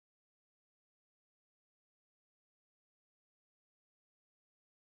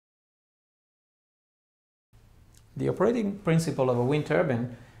The operating principle of a wind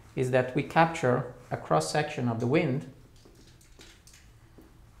turbine is that we capture a cross-section of the wind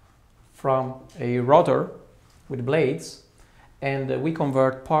from a rotor with blades, and we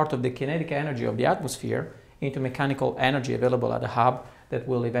convert part of the kinetic energy of the atmosphere into mechanical energy available at the hub that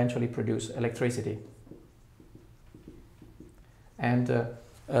will eventually produce electricity. And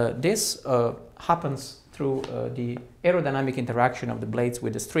this happens through the aerodynamic interaction of the blades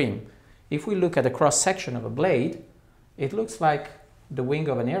with the stream. If we look at a cross-section of a blade, it looks like the wing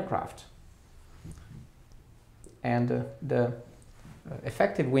of an aircraft. And the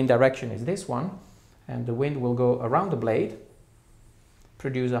effective wind direction is this one, and the wind will go around the blade,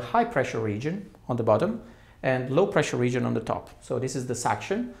 produce a high pressure region on the bottom and low pressure region on the top. So this is the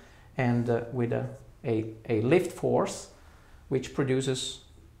suction, and with a lift force which produces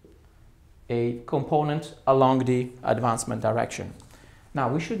a component along the advancement direction. Now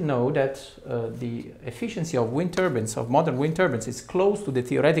we should know that the efficiency of wind turbines, of modern wind turbines, is close to the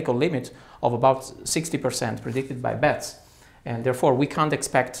theoretical limit of about 60% predicted by Betz, and therefore we can't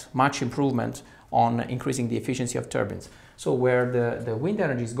expect much improvement on increasing the efficiency of turbines. So where the wind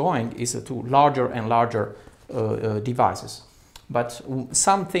energy is going is to larger and larger devices. But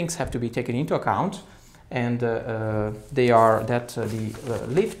some things have to be taken into account, and they are that the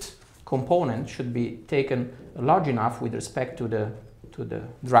lift component should be taken large enough with respect to the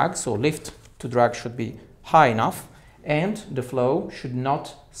drag, so lift to drag should be high enough, and the flow should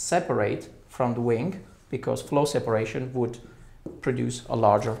not separate from the wing, because flow separation would produce a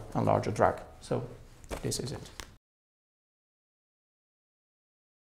larger and larger drag. So this is it.